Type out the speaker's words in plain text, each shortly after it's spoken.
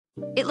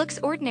It looks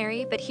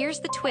ordinary, but here's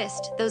the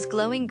twist. Those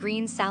glowing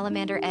green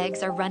salamander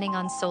eggs are running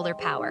on solar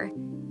power.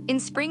 In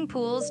spring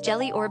pools,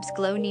 jelly orbs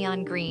glow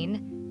neon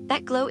green.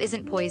 That glow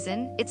isn't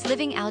poison, it's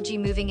living algae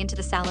moving into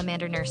the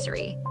salamander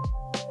nursery.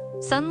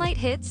 Sunlight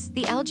hits,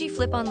 the algae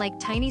flip on like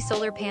tiny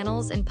solar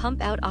panels and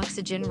pump out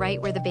oxygen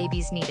right where the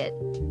babies need it.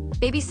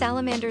 Baby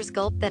salamanders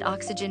gulp that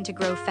oxygen to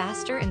grow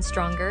faster and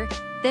stronger,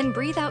 then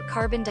breathe out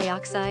carbon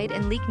dioxide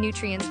and leak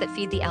nutrients that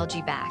feed the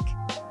algae back.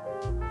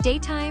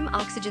 Daytime,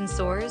 oxygen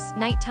soars,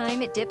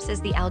 nighttime it dips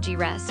as the algae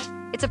rest.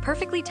 It's a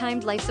perfectly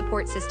timed life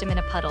support system in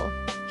a puddle.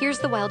 Here's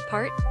the wild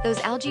part, those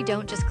algae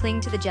don't just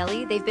cling to the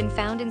jelly, they've been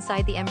found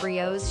inside the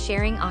embryos,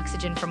 sharing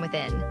oxygen from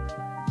within.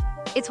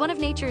 It's one of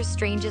nature's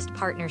strangest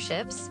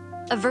partnerships,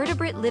 a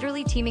vertebrate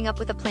literally teaming up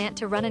with a plant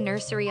to run a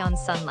nursery on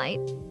sunlight.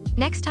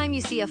 Next time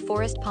you see a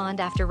forest pond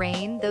after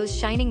rain, those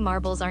shining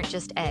marbles aren't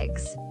just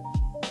eggs.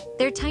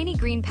 They're tiny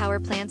green power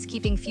plants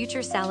keeping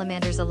future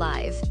salamanders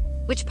alive.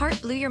 Which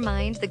part blew your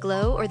mind, the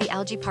glow or the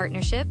algae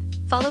partnership?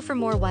 Follow for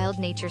more wild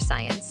nature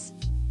science.